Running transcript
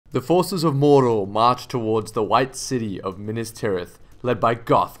The forces of Mordor march towards the White City of Minas Tirith, led by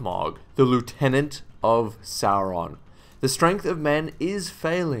Gothmog, the lieutenant of Sauron. The strength of men is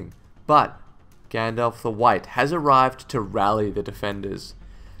failing, but Gandalf the White has arrived to rally the defenders.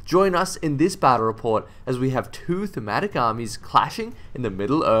 Join us in this battle report as we have two thematic armies clashing in the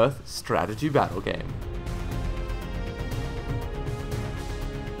Middle-earth strategy battle game.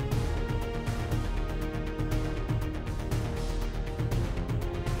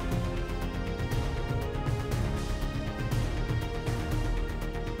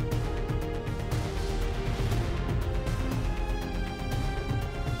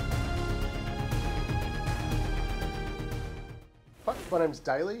 My name's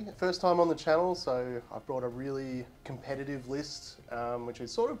Daly, first time on the channel, so I've brought a really competitive list, which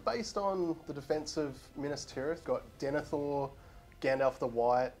is sort of based on the defense of Minas Tirith. Got Denethor, Gandalf the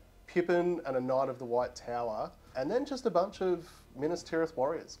White, Pippin and a Knight of the White Tower, and then just a bunch of Minas Tirith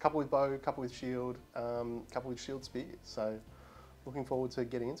warriors, couple with bow, couple with shield, couple with shield spears, so looking forward to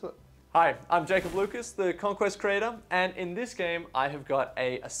getting into it. Hi, I'm Jacob Lucas, the Conquest creator, and in this game I have got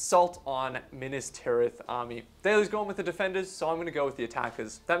a Assault on Minas Tirith army. Daly's gone with the defenders, so I'm going to go with the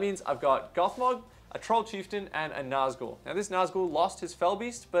attackers. That means I've got Gothmog, a Troll Chieftain, and a Nazgul. Now this Nazgul lost his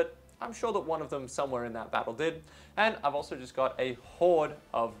Fellbeast, but I'm sure that one of them somewhere in that battle did. And I've also just got a horde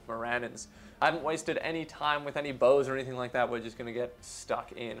of Morannons. I haven't wasted any time with any bows or anything like that. We're just going to get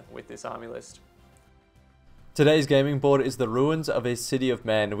stuck in with this army list. Today's gaming board is the ruins of a city of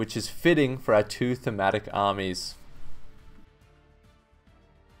men, which is fitting for our two thematic armies.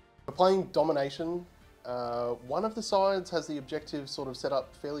 We're playing Domination. One of the sides has the objective sort of set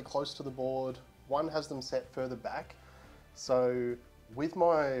up fairly close to the board. One has them set further back. So with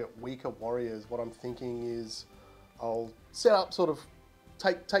my weaker warriors, what I'm thinking is I'll set up sort of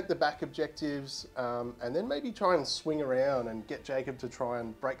take the back objectives and then maybe try and swing around and get Jacob to try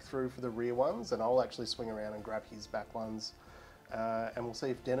and break through for the rear ones, and I'll actually swing around and grab his back ones, and we'll see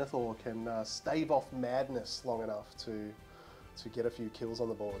if Denethor can stave off madness long enough to get a few kills on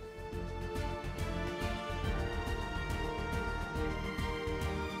the board.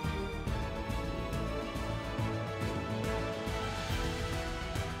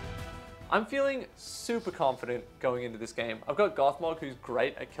 I'm feeling super confident going into this game. I've got Gothmog, who's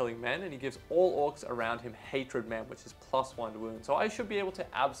great at killing men, and he gives all orcs around him hatred men, which is +1 to wound. So I should be able to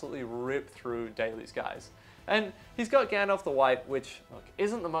absolutely rip through Daly's guys. And he's got Gandalf the White, which look,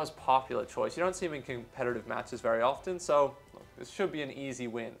 isn't the most popular choice. You don't see him in competitive matches very often, so look, this should be an easy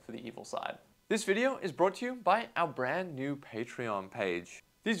win for the evil side. This video is brought to you by our brand new Patreon page.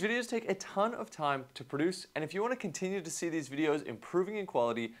 These videos take a ton of time to produce, and if you want to continue to see these videos improving in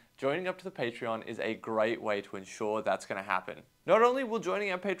quality, joining up to the Patreon is a great way to ensure that's going to happen. Not only will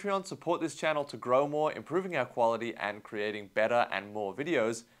joining our Patreon support this channel to grow more, improving our quality and creating better and more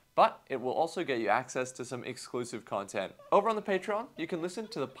videos, but it will also get you access to some exclusive content. Over on the Patreon, you can listen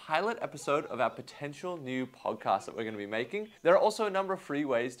to the pilot episode of our potential new podcast that we're going to be making. There are also a number of free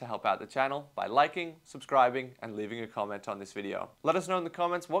ways to help out the channel by liking, subscribing, and leaving a comment on this video. Let us know in the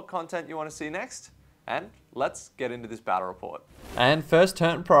comments what content you want to see next, and let's get into this battle report. And first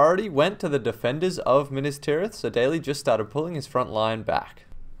turn priority went to the defenders of Minas Tirith, so Daly just started pulling his front line back.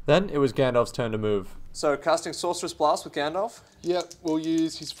 Then it was Gandalf's turn to move. So casting Sorcerous Blast with Gandalf? Yep, we'll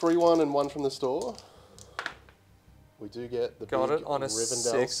use his free one and one from the store. We do get the Got big it on a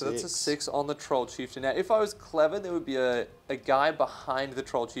Rivendell 6, so that's a 6 on the Troll Chieftain. Now if I was clever, there would be a guy behind the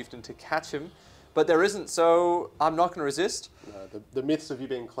Troll Chieftain to catch him, but there isn't, so I'm not going to resist. No, the myths of you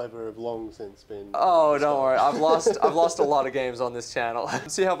being clever have long since been... Oh, don't worry, I've lost a lot of games on this channel.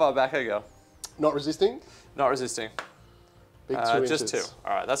 See how far back I go. Not resisting? Not resisting. Big 2 just inches. 2.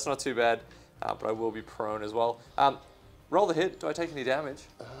 Alright, that's not too bad, but I will be prone as well. Roll the hit, do I take any damage?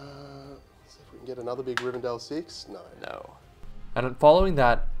 Let's see if we can get another big Rivendell 6. No. No. And following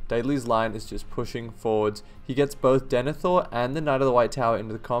that, Daly's line is just pushing forwards. He gets both Denethor and the Knight of the White Tower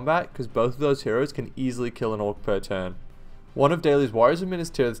into the combat, because both of those heroes can easily kill an orc per turn. One of Daly's warriors of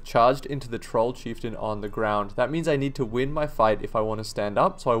Minas Tirith charged into the Troll Chieftain on the ground. That means I need to win my fight if I want to stand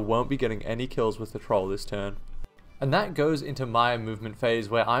up, so I won't be getting any kills with the Troll this turn. And that goes into my movement phase,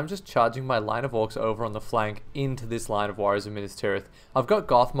 where I'm just charging my line of orcs over on the flank into this line of warriors of Minas Tirith. I've got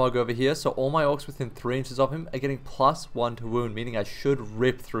Gothmog over here, so all my orcs within 3 inches of him are getting +1 to wound, meaning I should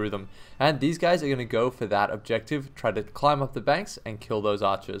rip through them. And these guys are going to go for that objective, try to climb up the banks and kill those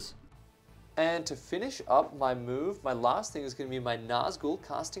archers. And to finish up my move, my last thing is going to be my Nazgul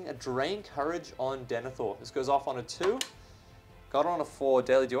casting a Drain Courage on Denethor. This goes off on a 2. Got it on a 4.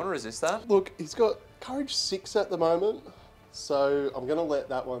 Daly, do you want to resist that? Look, he's got Courage 6 at the moment, so I'm going to let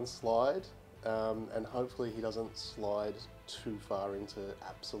that one slide, and hopefully he doesn't slide too far into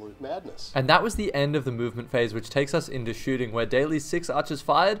absolute madness. And that was the end of the movement phase, which takes us into shooting, where Daly's 6 archers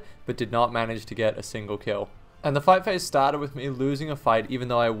fired, but did not manage to get a single kill. And the fight phase started with me losing a fight, even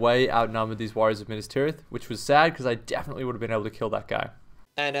though I way outnumbered these warriors of Minas Tirith, which was sad because I definitely would have been able to kill that guy.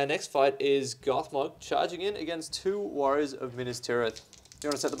 And our next fight is Gothmog charging in against 2 warriors of Minas Tirith. You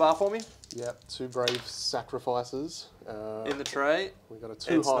want to set the bar for me? Yep, 2 brave sacrifices. In the tray. We got a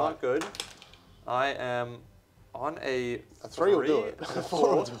 2 It's high. not good. I am on a 3 will do it. and A a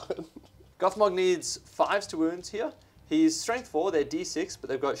 4 will 4. do it. Gothmog needs 5s to wounds here. He's strength 4, they're d6, but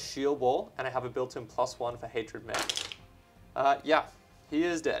they've got shield wall, and I have a built-in +1 for hatred man. Yeah, he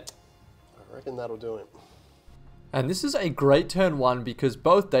is dead. I reckon that'll do him. And this is a great turn 1 because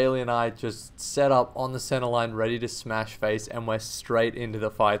both Daly and I just set up on the center line ready to smash face, and we're straight into the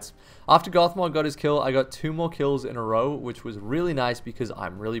fights. After Gothmog got his kill, I got 2 more kills in a row, which was really nice because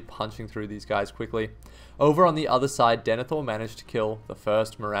I'm really punching through these guys quickly. Over on the other side, Denethor managed to kill the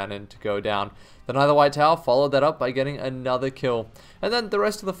first Morannon to go down. The Knight of the White Tower followed that up by getting another kill. And then the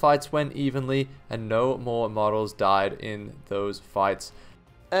rest of the fights went evenly, and no more models died in those fights.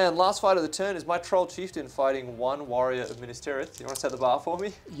 And last fight of the turn is my Troll Chieftain fighting 1 warrior of Minas Tirith. You want to set the bar for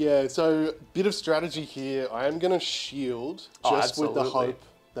me? Yeah, so bit of strategy here. I am going to shield just with the hope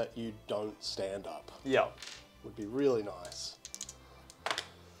that you don't stand up. Yeah. Would be really nice.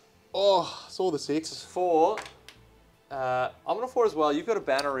 Oh, saw the 6. 4. I'm on a 4 as well. You've got a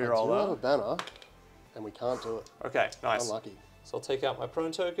banner I reroll do have though. a banner, and we can't do it. Okay, nice. Unlucky. So I'll take out my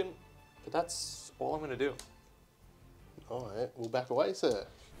prone token, but that's all I'm going to do. Alright, we'll back away, sir.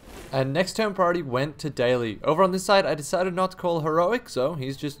 And next turn priority went to Daly. Over on this side, I decided not to call heroic, so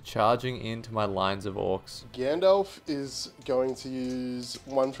he's just charging into my lines of orcs. Gandalf is going to use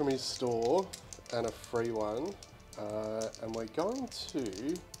 1 from his store and a free 1. And we're going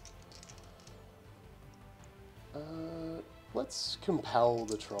to... let's compel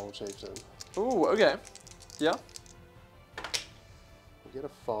the Troll Chieftain. Ooh, okay. Yeah. We get a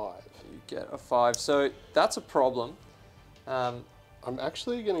 5. You get a 5, so that's a problem. I'm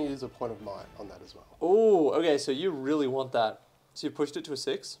actually going to use a point of might on that as well. Oh, okay, so you really want that. So you pushed it to a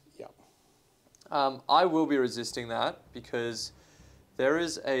 6? Yep. I will be resisting that because there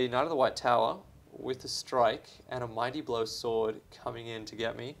is a Knight of the White Tower with a strike and a Mighty Blow sword coming in to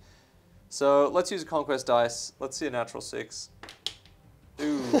get me. So let's use a Conquest dice. Let's see a natural 6.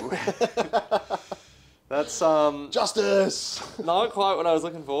 Ooh. That's Justice! not quite what I was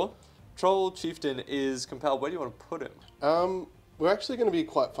looking for. Troll Chieftain is compelled. Where do you want to put him? We're actually going to be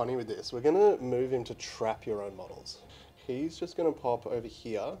quite funny with this. We're going to move him to trap your own models. He's just going to pop over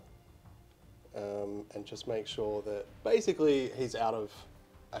here and just make sure that basically he's out of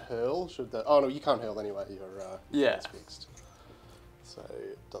a hurl. Oh no, you can't hurl anyway. It's fixed. So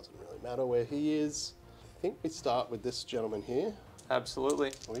it doesn't really matter where he is. I think we start with this gentleman here.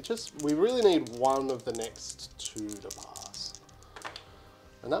 Absolutely. We really need 1 of the next 2 to pass.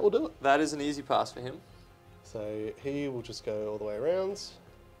 And that will do it. That is an easy pass for him. So he will just go all the way around.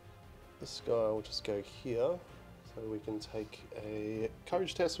 This guy will just go here. So we can take a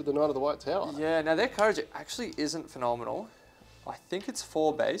courage test with the Knight of the White Tower. Yeah, now their courage actually isn't phenomenal. I think it's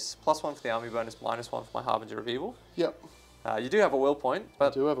 4 base, +1 for the army bonus, -1 for my Harbinger of Evil. Yep. You do have a will point,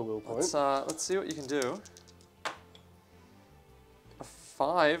 but I do have a will point. let's see what you can do. A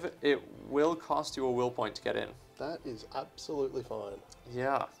 5, it will cost you a will point to get in. That is absolutely fine.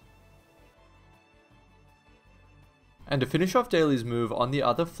 Yeah. And to finish off Daly's move, on the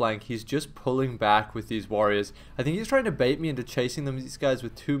other flank, he's just pulling back with these warriors. I think he's trying to bait me into chasing these guys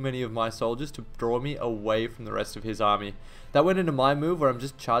with too many of my soldiers to draw me away from the rest of his army. That went into my move where I'm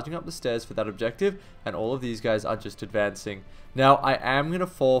just charging up the stairs for that objective, and all of these guys are just advancing. Now, I am going to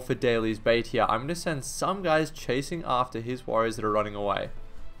fall for Daly's bait here. I'm going to send some guys chasing after his warriors that are running away.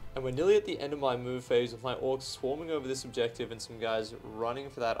 And we're nearly at the end of my move phase with my orcs swarming over this objective and some guys running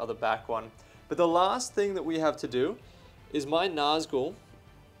for that other back one. But the last thing that we have to do is my Nazgul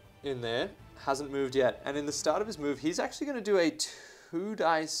in there hasn't moved yet. And in the start of his move, he's actually going to do a 2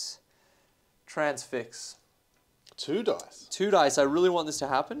 dice transfix. 2 dice? 2 dice. I really want this to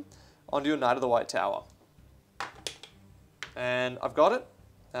happen. Onto your Knight of the White Tower. And I've got it.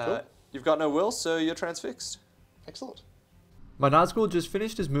 Cool. You've got no will, so you're transfixed. Excellent. My Nazgul just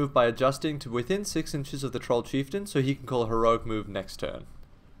finished his move by adjusting to within 6 inches of the Troll Chieftain, so he can call a heroic move next turn.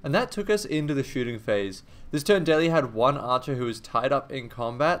 And that took us into the shooting phase. This turn Daly had 1 archer who was tied up in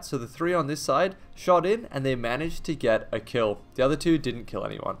combat, so the 3 on this side shot in and they managed to get a kill. The other 2 didn't kill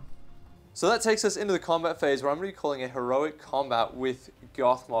anyone. So that takes us into the combat phase where I'm going to be calling a heroic combat with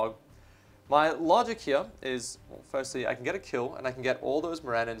Gothmog. My logic here is, well, firstly, I can get a kill, and I can get all those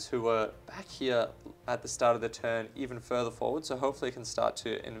Morannons who were back here at the start of the turn even further forward, so hopefully I can start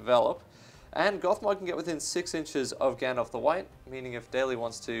to envelop. And Gothmog can get within 6 inches of Gandalf the White, meaning if Daly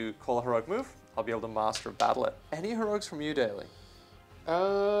wants to call a heroic move, I'll be able to master a battle it. Any heroics from you, Daly?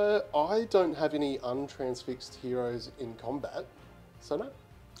 I don't have any untransfixed heroes in combat, so no.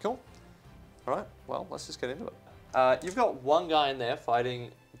 Cool. All right, well, let's just get into it. You've got one guy in there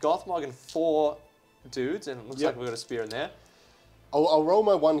fighting Gothmog and 4 dudes, and it looks like we've got a spear in there. I'll roll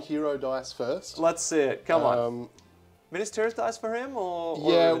my 1 hero dice first. Let's see it. Come on. Minas Tirith dice for him, or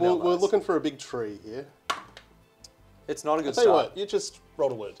yeah, we're looking for a big tree here. It's not a good I'll tell you start. what, you just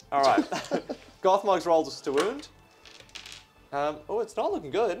rolled a wound. All right. Gothmog's rolled us to wound. Oh, it's not looking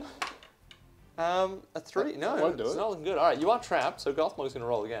good. A 3. No, it's not looking good. All right, you are trapped, so Gothmog's going to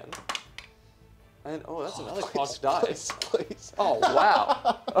roll again. And, oh, that's another cocked dice. Please. Oh,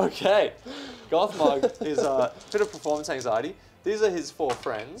 wow. Okay. Gothmog is a bit of performance anxiety. These are his 4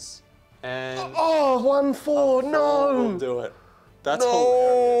 friends. And oh, 1-4, no! We'll do it. That's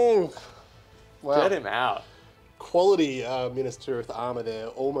hilarious. Wow. Get him out. Quality Minas Tirith armor there,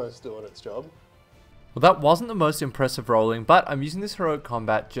 almost doing its job. Well, that wasn't the most impressive rolling, but I'm using this heroic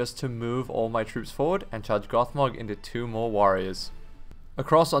combat just to move all my troops forward and charge Gothmog into 2 more warriors.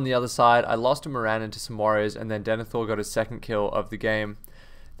 Across on the other side, I lost a Morannon to some warriors, and then Denethor got his 2nd kill of the game.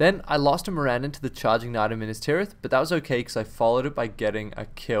 Then I lost a Morannon to the charging knight of Minas Tirith, but that was okay because I followed it by getting a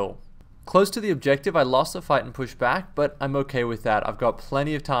kill. Close to the objective, I lost the fight and pushed back, but I'm okay with that. I've got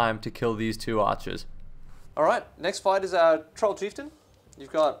plenty of time to kill these 2 archers. Alright, next fight is our Troll Chieftain.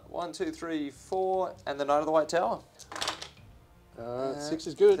 You've got 1, 2, 3, 4, and the Knight of the White Tower. 6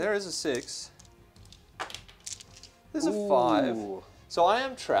 is good. There is a 6. There's a 5. So I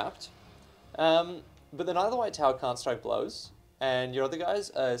am trapped, but the Knight of the White Tower can't strike blows, and your other guys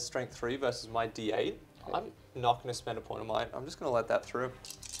are strength 3 versus my D8. I'm not going to spend a point of mine. I'm just going to let that through.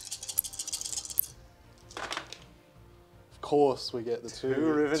 Of course, we get the 2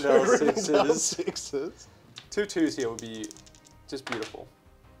 Rivendell 6s. 2 2s here would be just beautiful.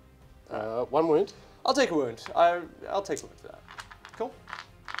 1 wound. I'll take a wound. I'll take a wound for that. Cool.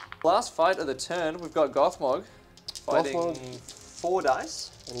 Last fight of the turn, we've got Gothmog fighting 4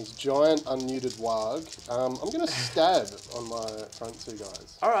 dice. And his giant unmuted warg. I'm going to stab on my front 2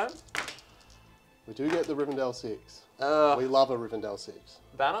 guys. Alright. We do get the Rivendell 6. We love a Rivendell 6.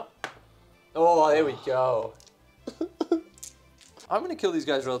 Banner. Oh, there we go. I'm going to kill these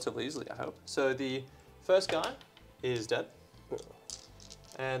guys relatively easily, I hope. So the first guy is dead.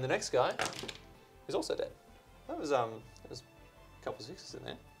 And the next guy is also dead. That was a couple 6s in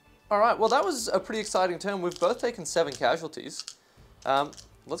there. Alright, well that was a pretty exciting turn. We've both taken 7 casualties.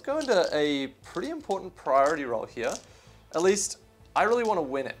 Let's go into a pretty important priority roll here. At least, I really want to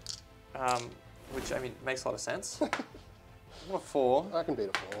win it. Which, I mean, makes a lot of sense. I want a 4. I can beat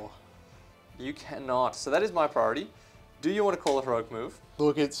a 4. You cannot. So that is my priority. Do you want to call a heroic move?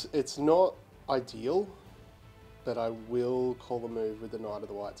 Look, it's not ideal, but I will call the move with the Knight of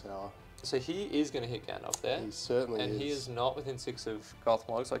the White Tower. So he is going to hit Gandalf there. He certainly is. And he is not within 6 of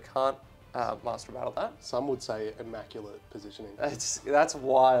Gothmog, so I can't master battle that. Some would say immaculate positioning. That's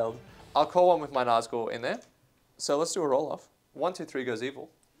wild. I'll call one with my Nazgul in there. So let's do a roll-off. 1, 2, 3 goes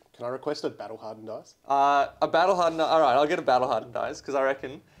evil. Can I request a battle-hardened dice? A battle-hardened... Alright, I'll get a battle-hardened dice, because I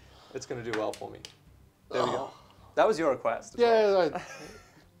reckon it's going to do well for me. There we go. That was your request. Yeah.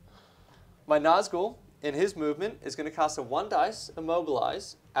 My Nazgul, in his movement, is going to cast a 1 dice,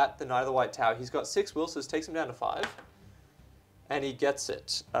 immobilize, at the Knight of the White Tower. He's got 6 will, so this takes him down to 5. And he gets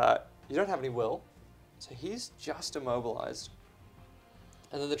it. You don't have any will, so he's just immobilized.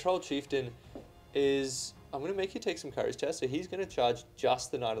 And then the Troll Chieftain is... I'm going to make you take some courage tests, so he's going to charge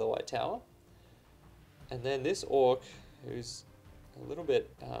just the Knight of the White Tower. And then this Orc, who's a little bit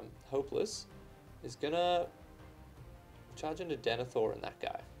hopeless, is going to charge into Denethor and that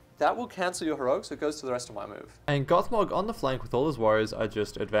guy. That will cancel your heroic, so it goes to the rest of my move. And Gothmog on the flank with all his warriors are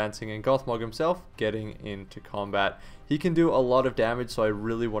just advancing, and Gothmog himself getting into combat. He can do a lot of damage, so I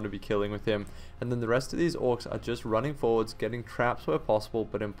really want to be killing with him. And then the rest of these orcs are just running forwards, getting traps where possible,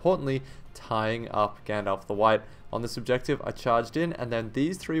 but importantly, tying up Gandalf the White. On this objective, I charged in, and then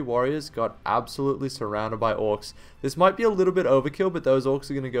these 3 warriors got absolutely surrounded by orcs. This might be a little bit overkill, but those orcs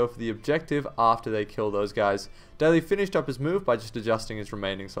are going to go for the objective after they kill those guys. Daly finished up his move by just adjusting his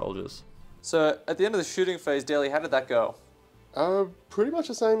remaining soldiers. So, at the end of the shooting phase, Daly, how did that go? Pretty much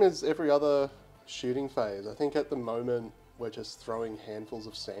the same as every other shooting phase. I think at the moment, we're just throwing handfuls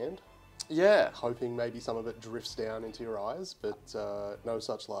of sand. Yeah. Hoping maybe some of it drifts down into your eyes, but no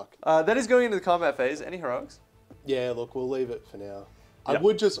such luck. Then he's going into the combat phase. Any heroics? Yeah, look, we'll leave it for now. I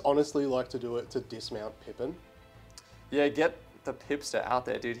would just honestly like to do it to dismount Pippin. Yeah, get the Pipster out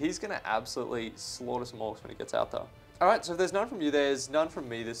there, dude. He's going to absolutely slaughter some orcs when he gets out there. All right, so if there's none from you, there's none from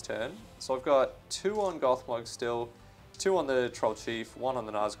me this turn. So I've got 2 on Gothmog still, 2 on the Troll Chief, 1 on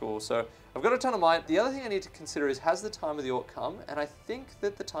the Nazgul. So I've got a ton of might. The other thing I need to consider is, has the time of the Orc come? And I think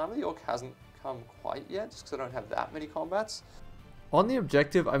that the time of the Orc hasn't come quite yet, just because I don't have that many combats. On the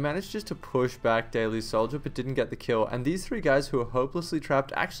objective, I managed just to push back Daly's soldier, but didn't get the kill, and these 3 guys who were hopelessly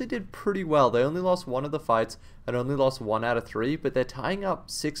trapped actually did pretty well. They only lost 1 of the fights, and only lost 1 out of 3, but they're tying up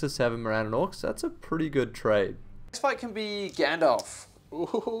 6 or 7 Morannon Orcs. That's a pretty good trade. Next fight can be Gandalf.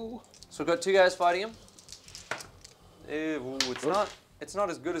 Ooh. So we've got 2 guys fighting him. Ooh, it's not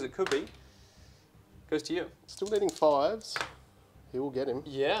as good as it could be. Goes to you. Still needing 5s. He will get him.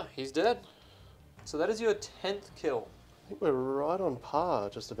 Yeah, he's dead. So that is your 10th kill. I think we're right on par,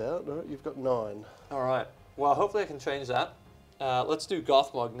 just about. No, you've got 9. All right. Well, hopefully I can change that. Let's do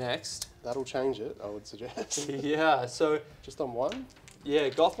Gothmog next. That'll change it, I would suggest. Yeah, so... Just on 1? Yeah,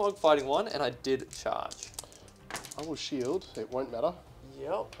 Gothmog fighting 1, and I did charge. I will shield. It won't matter.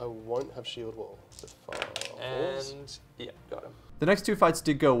 Yep. I won't have shield wall. So 5. And... yeah, got him. The next 2 fights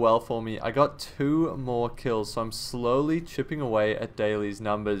did go well for me. I got 2 more kills, so I'm slowly chipping away at Daly's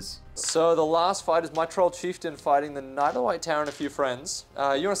numbers. So the last fight is my Troll Chieftain fighting the Knight of the White Tower and a few friends. You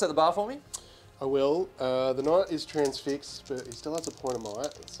want to set the bar for me? I will. The knight is transfixed, but he still has a point of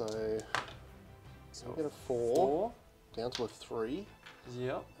might, so I'll get a 4, down to a 3.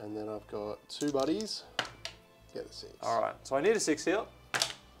 Yep. And then I've got 2 buddies. Get the 6. All right, so I need a 6 here.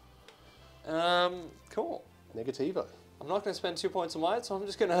 Cool. Negativo. I'm not going to spend 2 points of might, so I'm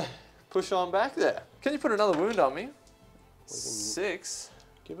just going to push on back there. Can you put another wound on me? 6.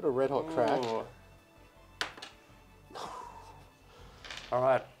 Give it a red hot crack. Ooh. All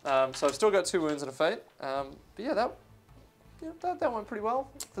right, so I've still got 2 wounds and a fate. But yeah, that went pretty well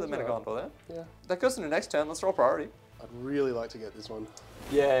for the Men of Gondor there. Yeah. That goes into next turn. Let's roll priority. I'd really like to get this one.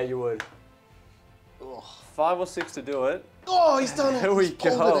 Yeah, you would. Ugh. 5 or 6 to do it. Oh, he's done it. There we He's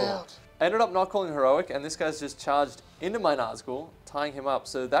pulled go. it out. I ended up not calling heroic, and this guy's just charged into my Nazgul, tying him up.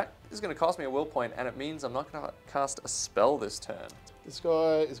 So that is going to cost me a will point, and it means I'm not going to cast a spell this turn. This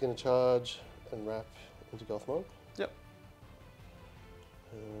guy is going to charge and wrap into Gothmog. Yep.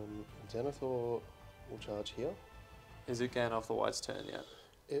 Denethor will charge here. Is it Gandalf the White's turn yet?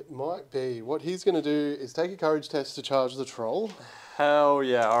 It might be. What he's going to do is take a courage test to charge the troll. Hell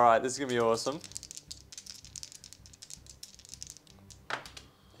yeah. All right, this is going to be awesome.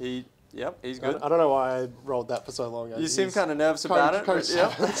 Yep, he's good. I don't know why I rolled that for so long. You seem kind of nervous about it. Courage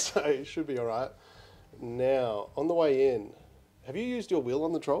Yep. 7, so it should be all right. Now, on the way in, have you used your will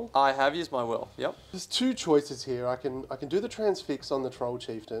on the troll? I have used my will. Yep. There's 2 choices here. I can do the transfix on the troll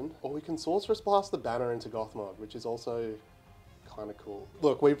chieftain, or we can sorceress blast the banner into Gothmog, which is also kind of cool.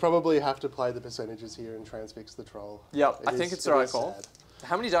 Look, we probably have to play the percentages here and transfix the troll. Yep, I think it's the right call. Sad.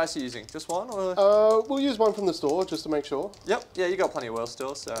 How many dice are you using? Just 1? Or? We'll use 1 from the store just to make sure. Yep. Yeah, you got plenty of will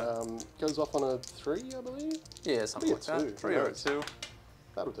still. So. Goes off on a 3, I believe. Yeah, something like that. 3 or a 2.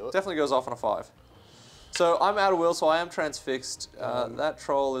 That'll do it. Definitely goes off on a 5. So I'm out of will, so I am transfixed. That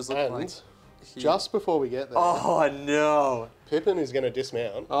troll is looking like... Just before we get there... Oh, no. Pippin is going to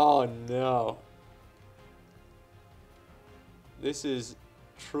dismount. Oh, no. This is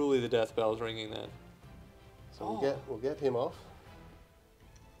truly the death bells ringing then. So we'll get him off.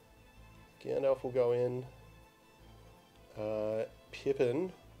 Gandalf will go in.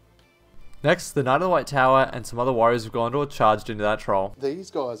 Pippin. Next, the Knight of the White Tower and some other warriors of Gondor charged into that troll. These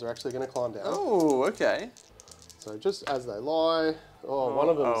guys are actually going to climb down. Oh, okay. So just as they lie... Oh, one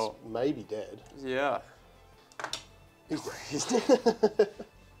of them's maybe dead. Yeah. He's dead. He's dead.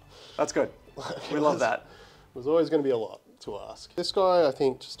 That's good. We love that. There's always going to be a lot to ask. This guy, I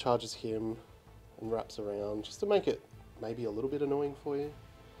think, just charges him and wraps around just to make it maybe a little bit annoying for you.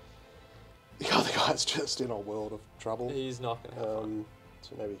 The other guy's just in a world of trouble. He's not going to have fun.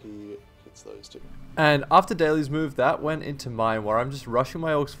 So maybe he hits those 2. And after Daly's move, that went into mine, where I'm just rushing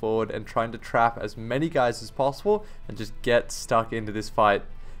my orcs forward and trying to trap as many guys as possible and just get stuck into this fight.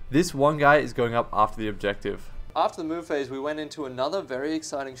 This one guy is going up after the objective. After the move phase, we went into another very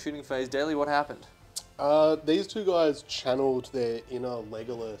exciting shooting phase. Daly, what happened? These 2 guys channeled their inner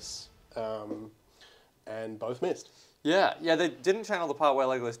Legolas and both missed. Yeah, they didn't channel the part where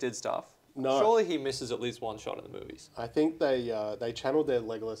Legolas did stuff. No. Surely he misses at least 1 shot in the movies. I think they channeled their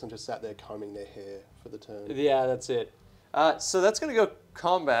Legolas and just sat there combing their hair for the turn. Yeah, that's it. So that's going to go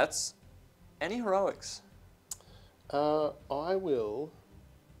combats. Any heroics? I will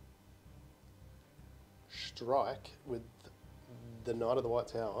strike with the Knight of the White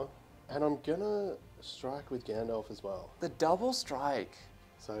Tower And I'm gonna strike with Gandalf as well. The double strike.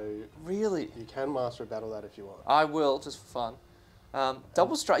 So Really? you can master a battle that if you want. I will, just for fun.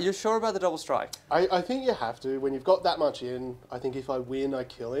 Double strike. You're sure about the double strike? I think you have to. When you've got that much in, I think if I win, I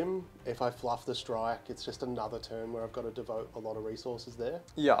kill him. If I fluff the strike, it's just another turn where I've got to devote a lot of resources there.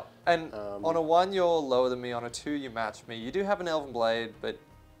 Yeah. And on a 1, you're lower than me. On a 2, you match me. You do have an Elven Blade, but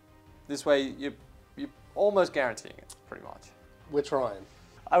this way you're almost guaranteeing it, pretty much. We're trying.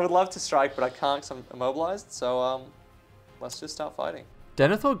 I would love to strike, but I can't because I'm immobilized. So let's just start fighting.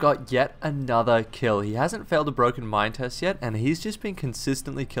 Denethor got yet another kill. He hasn't failed a broken mind test yet, and he's just been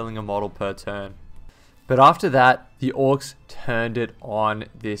consistently killing a model per turn. But after that, the Orcs turned it on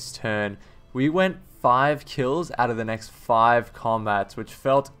this turn. We went 5 kills out of the next 5 combats, which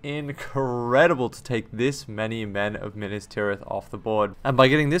felt incredible to take this many men of Minas Tirith off the board. And by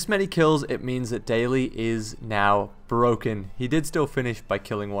getting this many kills, it means that Daly is now broken. He did still finish by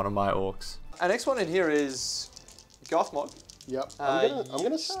killing one of my Orcs. Our next one in here is Gothmog. Yep. I'm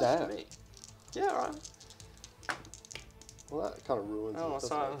gonna stab. Me. Yeah, all right. Well, that kind of ruins it. Oh, doesn't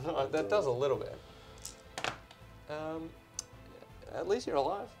sorry. it? That does a little bit. At least you're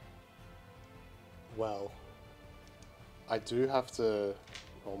alive. Well, I do have to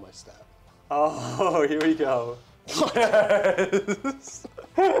roll my stab. Oh, here we go.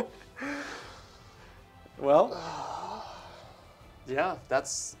 Well, yeah,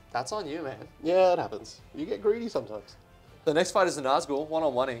 that's on you, man. Yeah, it happens. You get greedy sometimes. The next fight is the Nazgul,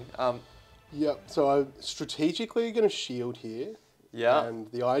 one-on-one-ing. Yep, so I'm strategically going to shield here. Yeah. And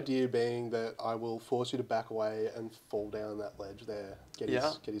the idea being that I will force you to back away and fall down that ledge there. Get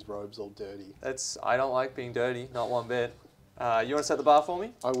his robes all dirty. I don't like being dirty, not one bit. You want to set the bar for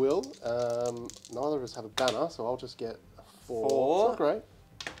me? I will. Neither of us have a banner, so I'll just get a 4. 4. It's not great.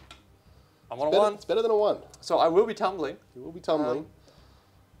 I'm on a 1. It's better than a 1. So I will be tumbling. You will be tumbling.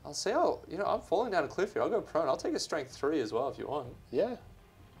 I'll say, I'm falling down a cliff here. I'll go prone. I'll take a strength 3 as well if you want. Yeah.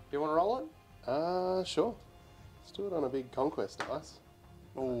 You want to roll it? Sure. Let's do it on a big conquest dice.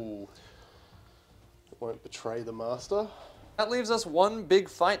 Ooh. It won't betray the master. That leaves us one big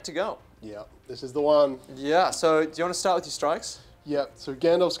fight to go. Yeah, this is the one. Yeah, so do you want to start with your strikes? Yeah, so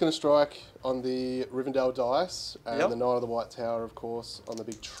Gandalf's going to strike on the Rivendell dice, and the Knight of the White Tower, of course, on the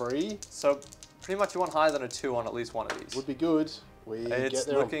big tree. So pretty much you want higher than a 2 on at least one of these. Would be good. It's get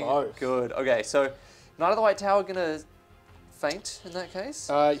there looking on both. good. Okay, so Knight of the White Tower going to faint in that case?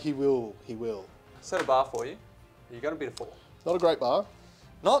 He will. Set a bar for you. You got to beat a 4. Not a great bar.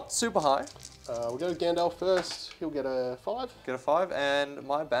 Not super high. We'll go with Gandalf first. He'll get a 5. Get a 5, and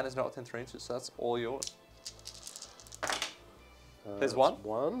my banner's not within 3 inches, so that's all yours. There's 1.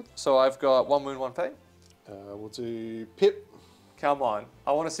 1. So I've got 1 wound, 1 fate. We'll do Pip. Come on.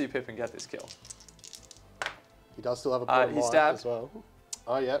 I want to see Pippin get this kill. He does still have a point of he might stabbed. as well.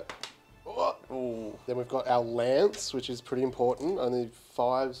 Oh, yeah. Oh. Ooh. Then we've got our lance, which is pretty important. Only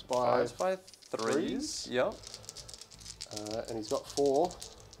 5s by 5s by 3s. Yep. And he's got 4.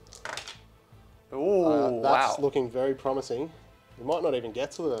 Ooh, that's wow. looking very promising. We might not even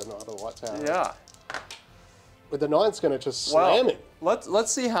get to the Knight of the White Tower. Yeah. But the Knight's going to just slam him.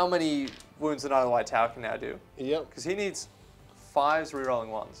 Let's see how many wounds the Knight of the White Tower can now do. Yep. Because he needs 5s rerolling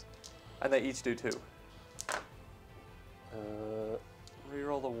 1s. And they each do 2.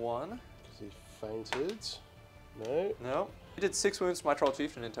 Reroll the 1. Because he fainted. No. No. He did 6 wounds to my Troll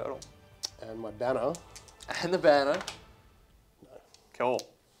Chieftain in total. And my banner. And the banner. No. Cool.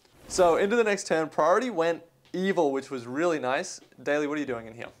 So into the next turn, priority went evil, which was really nice. Daly, what are you doing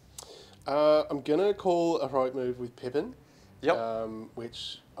in here? I'm going to call a heroic move with Pippin. Yep.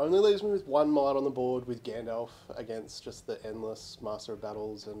 Which only leaves me with 1 might on the board with Gandalf against just the endless Master of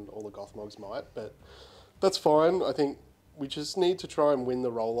Battles and all the Gothmog's might. But that's fine. I think we just need to try and win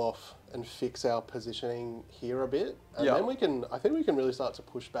the roll-off and fix our positioning here a bit. And then I think we can really start to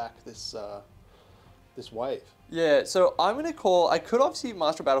push back this this wave. Yeah, so I'm going to call, I could obviously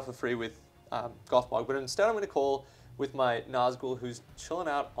Master of Battle for free with Gothmog, but instead I'm going to call with my Nazgul, who's chilling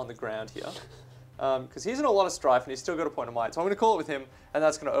out on the ground here. Because he's in a lot of strife and he's still got a point of might. So I'm going to call it with him, and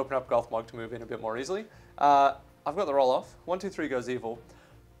that's going to open up Gothmog to move in a bit more easily. I've got the roll-off. 1, 2, 3 goes evil.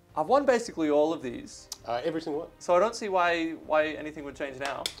 I've won basically all of these. Every single one. So I don't see why anything would change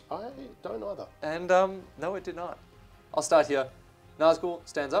now. I don't either. And no, it did not. I'll start here. Nazgul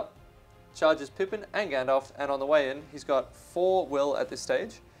stands up, charges Pippin and Gandalf, and on the way in, he's got 4 will at this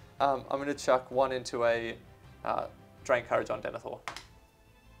stage. I'm going to chuck 1 into a Drain Courage on Denethor.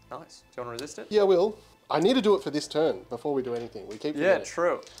 Nice. Do you want to resist it? Yeah, I will. I need to do it for this turn before we do anything. We keep forgetting. Yeah,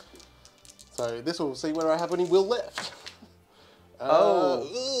 true. So this will see whether I have any will left.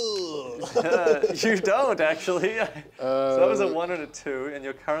 You don't, actually. So that was a 1 and a 2, and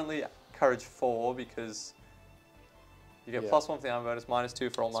you're currently courage 4 because you get +1 for the armor bonus, -2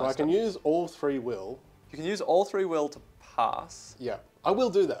 for all my So I can use all 3 will. You can use all 3 will to pass. Yeah, I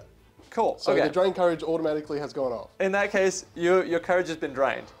will do that. Cool. So okay. the drain courage automatically has gone off. In that case, your courage has been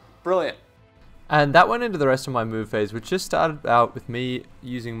drained. Brilliant. And that went into the rest of my move phase, which just started out with me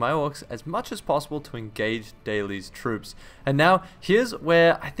using my orcs as much as possible to engage Daly's troops. And now, here's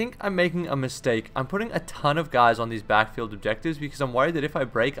where I think I'm making a mistake. I'm putting a ton of guys on these backfield objectives because I'm worried that if I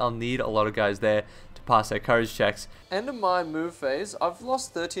break, I'll need a lot of guys there to pass their courage checks. End of my move phase, I've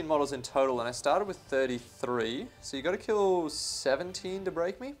lost 13 models in total, and I started with 33. So you got to kill 17 to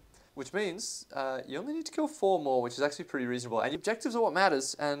break me. Which means you only need to kill 4 more, which is actually pretty reasonable. And objectives are what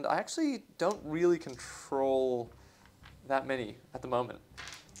matters, and I actually don't really control that many at the moment.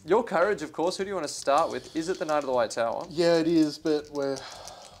 Your courage, of course, who do you want to start with? Is it the Knight of the White Tower? Yeah, it is, but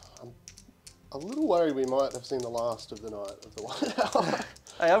I'm a little worried we might have seen the last of the Knight of the White Tower.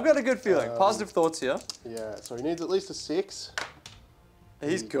 Hey, I've got a good feeling. Positive thoughts here. Yeah, so he needs at least a 6.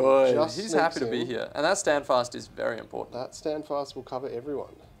 He's good. Just He's happy to be in. here. And that stand fast is very important. That stand fast will cover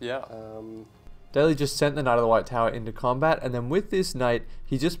everyone. Yeah. Daly just sent the Knight of the White Tower into combat, and then with this knight,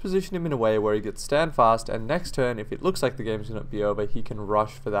 he just positioned him in a way where he gets stand fast, and next turn, if it looks like the game's going to be over, he can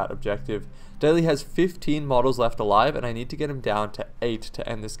rush for that objective. Daly has 15 models left alive, and I need to get him down to 8 to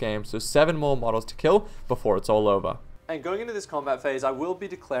end this game, so 7 more models to kill before it's all over. And going into this combat phase, I will be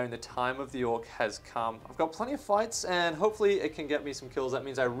declaring the time of the orc has come. I've got plenty of fights, and hopefully it can get me some kills. That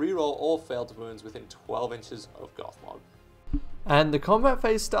means I reroll all failed wounds within 12 inches of Gothmog. And the combat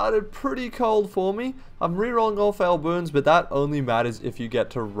phase started pretty cold for me. I'm rerolling all failed wounds, but that only matters if you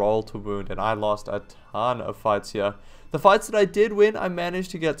get to roll to wound, and I lost a ton of fights here. The fights that I did win, I managed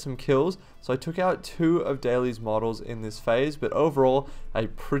to get some kills, so I took out 2 of Daly's models in this phase, but overall, a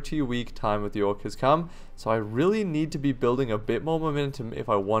pretty weak time with the orc has come, so I really need to be building a bit more momentum if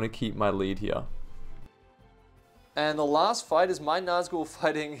I want to keep my lead here. And the last fight is my Nazgul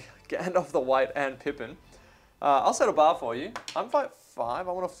fighting Gandalf the White and Pippin. I'll set a bar for you. I'm fight 5,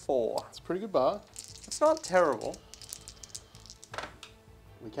 I want a 4. It's a pretty good bar. It's not terrible.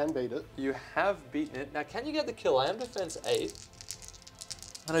 We can beat it. You have beaten it. Now, can you get the kill? I am defense 8.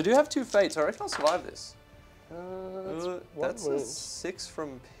 And I do have 2 fates. I reckon I'll survive this. That's a 6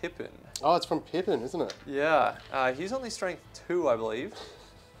 from Pippin. Oh, it's from Pippin, isn't it? Yeah. He's only strength 2, I believe.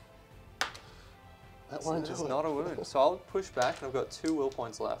 That won't do it. It's not a wound. So I'll push back, and I've got 2 will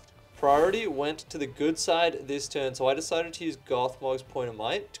points left. Priority went to the good side this turn, so I decided to use Gothmog's Point of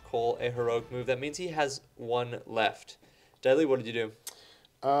Might to call a heroic move. That means he has 1 left. Daly, what did you do?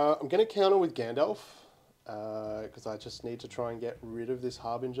 I'm going to counter with Gandalf, because I just need to try and get rid of this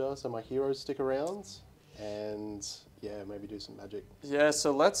Harbinger so my heroes stick around, and yeah, maybe do some magic. Yeah,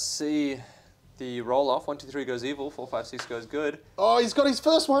 so let's see the roll off. 1, 2, 3 goes evil, 4, 5, 6 goes good. Oh, he's got his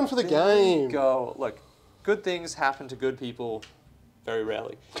first one for the game! Go. Look, good things happen to good people very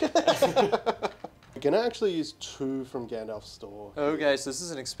rarely. I'm going to actually use 2 from Gandalf's store. Okay, so this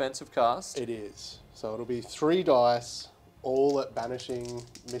is an expensive cast. It is. So it'll be 3 dice, all at banishing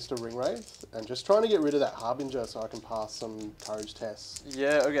Mr. Ringwraith, and just trying to get rid of that Harbinger so I can pass some courage tests.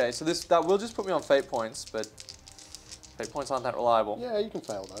 Yeah, okay, so that will just put me on fate points, but fate points aren't that reliable. Yeah, you can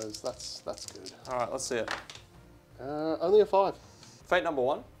fail those. That's good. Alright, let's see it. Only a 5. Fate number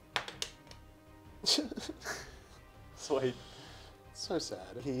 1. Sweet. So sad.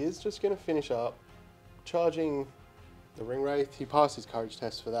 He is just going to finish up charging the Ringwraith. He passed his courage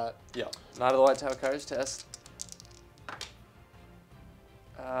test for that. Yeah. Knight of the White Tower courage test.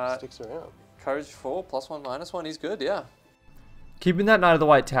 Sticks around. Courage 4, +1, -1. He's good, yeah. Keeping that Knight of the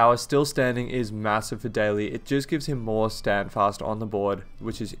White Tower still standing is massive for Daly. It just gives him more stand fast on the board,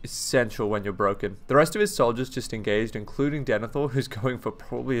 which is essential when you're broken. The rest of his soldiers just engaged, including Denethor, who's going for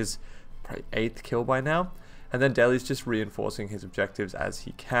probably his 8th kill by now. And then Daly's just reinforcing his objectives as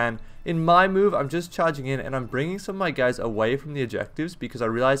he can. In my move, I'm just charging in and I'm bringing some of my guys away from the objectives because I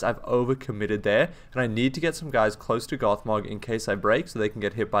realize I've overcommitted there and I need to get some guys close to Gothmog in case I break so they can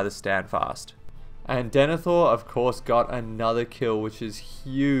get hit by the stand fast. And Denethor, of course, got another kill, which is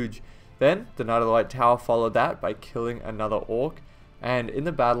huge. Then, the Knight of the White Tower followed that by killing another orc. And in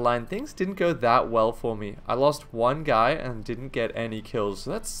the battle line, things didn't go that well for me. I lost 1 guy and didn't get any kills.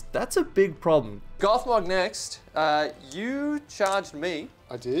 So that's a big problem. Gothmog next. You charged me.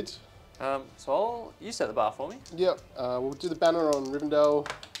 I did. So you set the bar for me. Yep. We'll do the banner on Rivendell.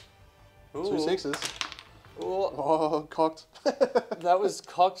 Ooh. 2 6s. Ooh. Oh, cocked. That was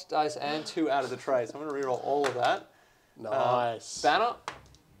cocked dice and 2 out of the tray. So I'm going to reroll all of that. Nice. Banner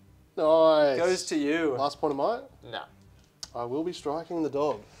Nice. goes to you. Last point of might. No. I will be striking the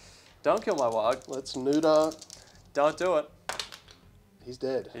dog. Don't kill my wog. Let's neuter. Don't do it. He's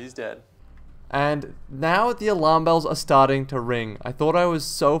dead. He's dead. And now the alarm bells are starting to ring. I thought I was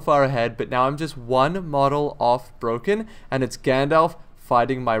so far ahead, but now I'm just one model off broken, and it's Gandalf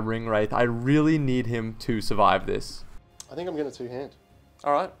fighting my ring wraith. I really need him to survive this. I think I'm going to two-hand.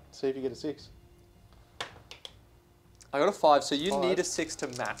 All right. See if you get a 6. I got a 5, so you 5. need a 6 to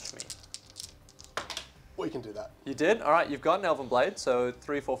match me. We can do that. You did? All right, you've got an Elven Blade, so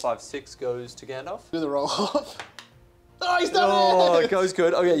 3, 4, 5, 6 goes to Gandalf. Do the roll off. Oh, he's done Oh, it! it goes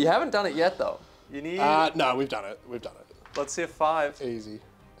good. Okay, you haven't done it yet, though. You need... No, we've done it. We've done it. Let's see a 5. Easy.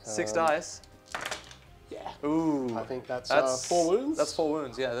 6 dice. Yeah. Ooh. I think that's 4 wounds. That's 4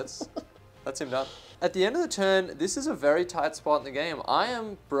 wounds, yeah. That's him done. At the end of the turn, this is a very tight spot in the game. I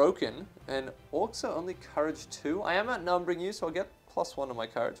am broken, and orcs are only courage 2. I am outnumbering you, so I'll get +1 to my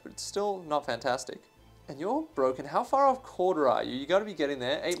courage, but it's still not fantastic. And you're broken. How far off quarter are you? You got to be getting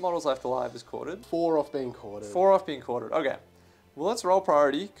there. 8 models left alive is quartered. 4 off being quartered. 4 off being quartered. Okay. Well, let's roll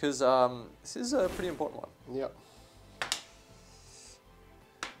priority, because this is a pretty important one. Yep.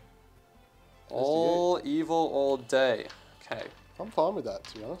 All evil all day. Okay. I'm fine with that,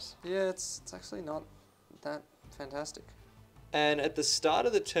 to be honest. Yeah, it's actually not that fantastic. And at the start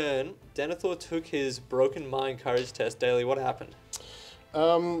of the turn, Denethor took his Broken Mind Courage test. Daily, what happened?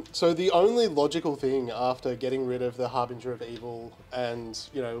 So the only logical thing after getting rid of the Harbinger of Evil and,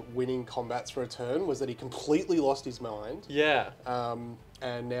 you know, winning combats for a turn was that he completely lost his mind. Yeah.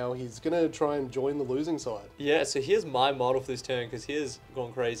 And now he's going to try and join the losing side. Yeah, so here's my model for this turn, because he has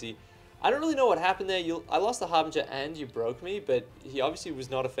gone crazy. I don't really know what happened there. I lost the Harbinger and you broke me, but he obviously was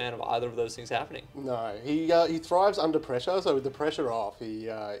not a fan of either of those things happening. No, he thrives under pressure, so with the pressure off,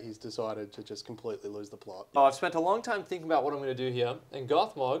 he's decided to just completely lose the plot. Oh, I've spent a long time thinking about what I'm going to do here, and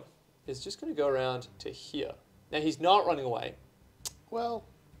Gothmog is just going to go around to here. Now, he's not running away. Well...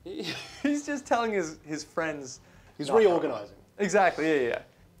 He's just telling his friends... He's reorganising. Exactly, yeah.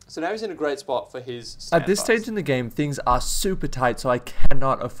 So now he's in a great spot for his At this stage in the game, things are super tight, so I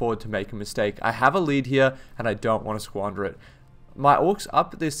cannot afford to make a mistake. I have a lead here, and I don't want to squander it. My orcs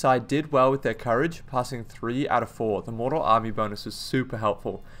up this side did well with their courage, passing 3 out of 4. The Mordor army bonus was super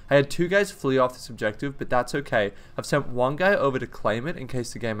helpful. I had 2 guys flee off this objective, but that's okay. I've sent 1 guy over to claim it in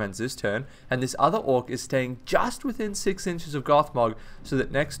case the game ends this turn, and this other orc is staying just within 6 inches of Gothmog, so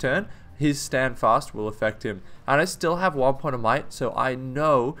that next turn, his stand fast will affect him. And I still have 1 point of might, so I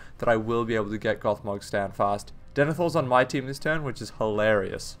know that I will be able to get Gothmog stand fast. Denethor's on my team this turn, which is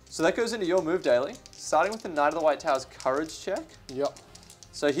hilarious. So that goes into your move, Daily. Starting with the Knight of the White Tower's courage check. Yep.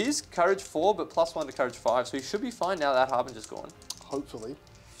 So he's courage 4, but +1 to courage 5, so he should be fine now that Harbinger's gone. Hopefully.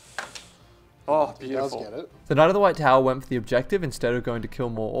 Oh, He beautiful. does get it. The Knight of the White Tower went for the objective instead of going to kill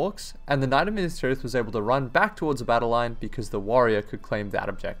more orcs, and the Knight of Minas Tirith was able to run back towards the battle line because the warrior could claim that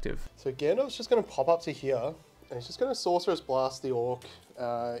objective. So Gandalf's just going to pop up to here, and he's just going to Sorceress Blast the Orc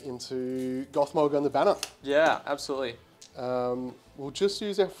into Gothmog on the banner. Yeah, absolutely. We'll just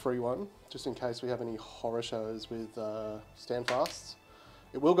use our free one, just in case we have any horror shows with standfasts.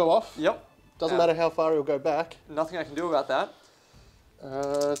 It will go off. Yep. Doesn't matter how far it'll go back. Nothing I can do about that.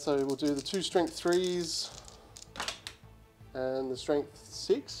 So we'll do the 2 strength 3s and the strength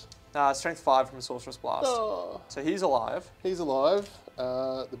 6. Strength 5 from Sorceress Blast. Oh, So he's alive. he's alive.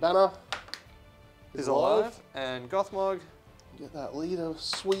 The banner He's alive. And Gothmog. Get that leader,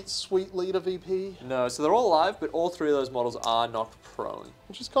 sweet, sweet leader VP, No, so they're all alive, but all 3 of those models are knocked prone.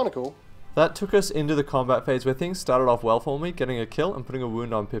 which is kind of cool. That took us into the combat phase where things started off well for me, getting a kill and putting a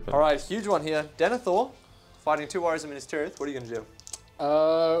wound on Pippin. Alright, huge one here. Denethor, fighting 2 warriors in Minas Tirith. What are you going to do?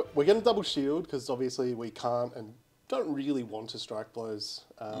 We're going to double shield because obviously we can't and don't really want to strike blows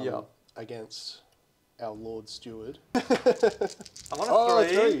against our Lord Steward. I'm on a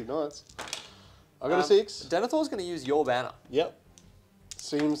 3. 3, nice. I got a 6. Denethor's going to use your banner. Yep.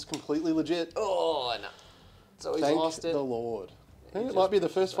 Seems completely legit. Oh, no. So he's Thank lost it. the Lord. I think it might be the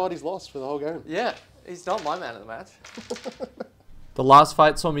first fight he's lost for the whole game. Yeah, he's not my man of the match. The last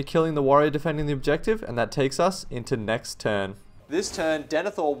fight saw me killing the warrior defending the objective, and that takes us into next turn. This turn,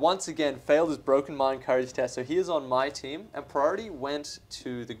 Denethor once again failed his Broken Mind Courage test, so he is on my team, and priority went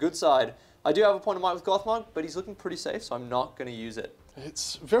to the good side. I do have a point of might with Gothmog, but he's looking pretty safe, so I'm not going to use it.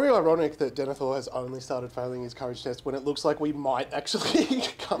 It's very ironic that Denethor has only started failing his courage test when it looks like we might actually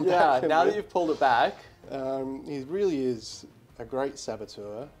come back. Yeah, now that you've pulled it back. He really is a great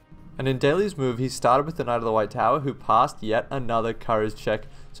saboteur. And in Daly's move, he started with the Knight of the White Tower, who passed yet another courage check,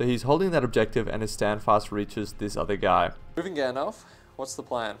 so he's holding that objective and his standfast reaches this other guy. Moving Gandalf, what's the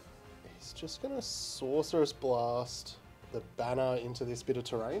plan? He's just going to Sorceress Blast the banner into this bit of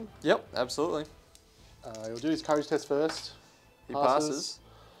terrain. Yep, absolutely. He'll do his courage test first. He passes.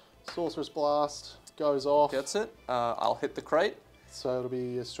 Sorceress Blast goes off. Gets it. I'll hit the crate. So it'll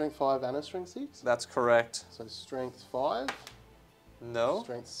be a strength 5 and a strength 6? That's correct. So strength 5, No.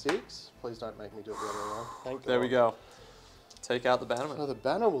 strength 6. Please don't make me do it the other way around. Thank God. There we go. Take out the bannerman. So the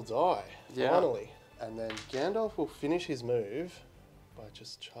banner will die, Yeah. finally. And then Gandalf will finish his move by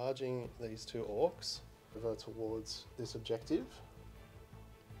just charging these 2 orcs over towards this objective.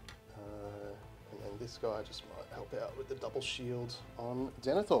 And then this guy just might help out with the double shield on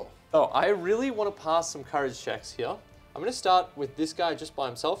Denethor. Oh, I really want to pass some courage checks here. I'm going to start with this guy just by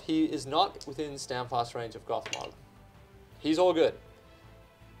himself. He is not within standfast range of Gothmog. He's all good.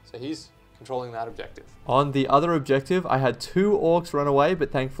 So he's controlling that objective. On the other objective, I had 2 orcs run away,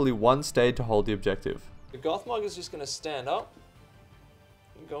 but thankfully 1 stayed to hold the objective. The Gothmog is just going to stand up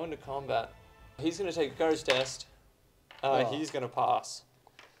and go into combat. He's going to take a courage test. He's going to pass.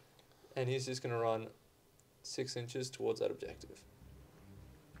 And he's just going to run 6 inches towards that objective.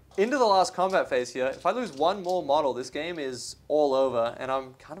 Into the last combat phase here. If I lose 1 more model, this game is all over, and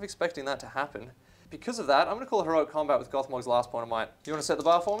I'm kind of expecting that to happen. Because of that, I'm going to call Heroic Combat with Gothmog's last point of might. You want to set the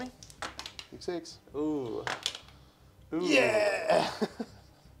bar for me? 6. Ooh. Ooh. Yeah!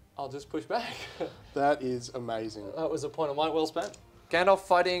 I'll just push back. That is amazing. That was a point of might well spent. Gandalf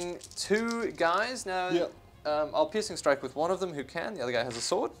fighting 2 guys. Now, Yep. I'll piercing strike with one of them who can. The other guy has a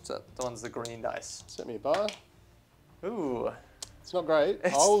sword. So the one's the green dice. Set me a bar. Ooh. It's not great. I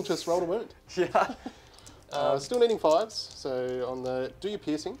will just roll a wound. Yeah. Still needing 5s. So on the do your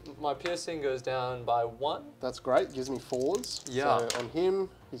piercing. My piercing goes down by 1. That's great. Gives me 4s. Yeah. So on him,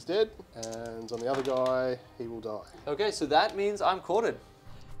 he's dead. And on the other guy, he will die. Okay, so that means I'm quartered.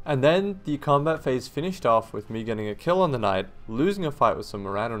 And then the combat phase finished off with me getting a kill on the knight, losing a fight with some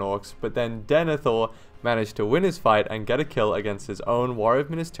Morannon orcs, but then Denethor managed to win his fight and get a kill against his own Warrior of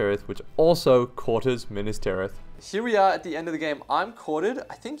Minas Tirith, which also quarters Minas Tirith. Here we are at the end of the game. I'm quartered.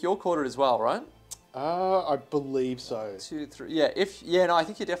 I think you're quartered as well, right? I believe so. 2, 3. Yeah, no, I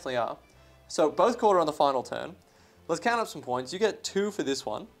think you definitely are. So both quarter on the final turn. Let's count up some points. You get 2 for this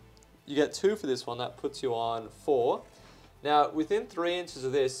one. You get 2 for this one. That puts you on 4. Now, within 3 inches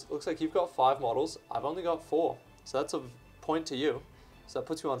of this, looks like you've got 5 models. I've only got 4. So that's a point to you. So that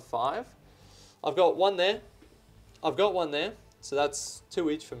puts you on 5. I've got 1 there. I've got 1 there. So that's 2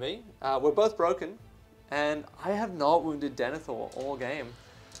 each for me. We're both broken. And I have not wounded Denethor all game.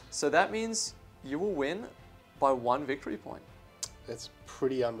 So that means you will win by 1 victory point. It's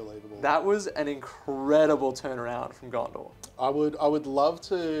pretty unbelievable. That was an incredible turnaround from Gondor. I would love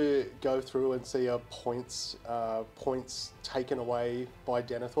to go through and see a points taken away by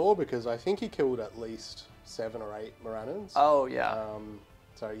Denethor, because I think he killed at least 7 or 8 Morannons. Oh, yeah.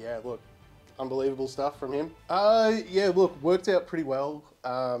 So yeah, look, unbelievable stuff from him. Yeah, look, worked out pretty well.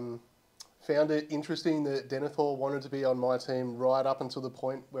 Found it interesting that Denethor wanted to be on my team right up until the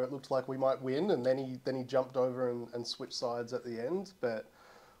point where it looked like we might win, and then he jumped over and switched sides at the end. But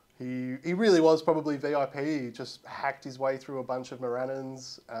he really was probably VIP. He just hacked his way through a bunch of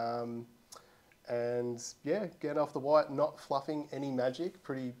Morannons, and yeah, Gandalf the White not fluffing any magic.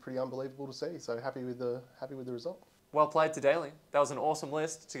 Pretty unbelievable to see. So happy with the result. Well played to Daly. That was an awesome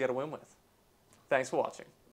list to get a win with. Thanks for watching.